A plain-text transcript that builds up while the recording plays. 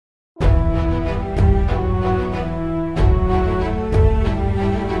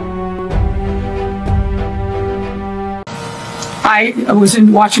I was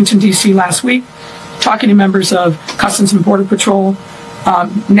in Washington, D.C. last week, talking to members of Customs and Border Patrol,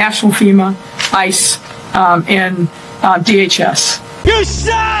 National FEMA, ICE, and DHS. You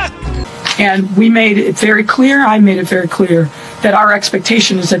suck! And we made it very clear, I made it very clear, that our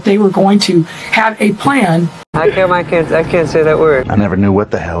expectation is that they were going to have a plan. I can't say that word. I never knew what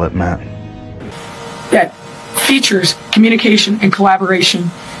the hell it meant. That features communication and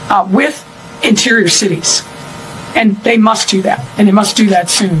collaboration with interior cities. And they must do that, and they must do that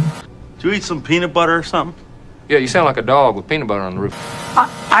soon. Do you eat some peanut butter or something? Yeah, you sound like a dog with peanut butter on the roof.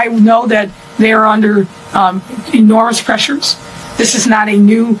 I know that they are under enormous pressures. This is not a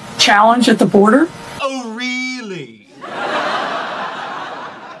new challenge at the border. Oh, really?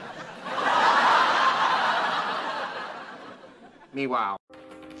 Me wow.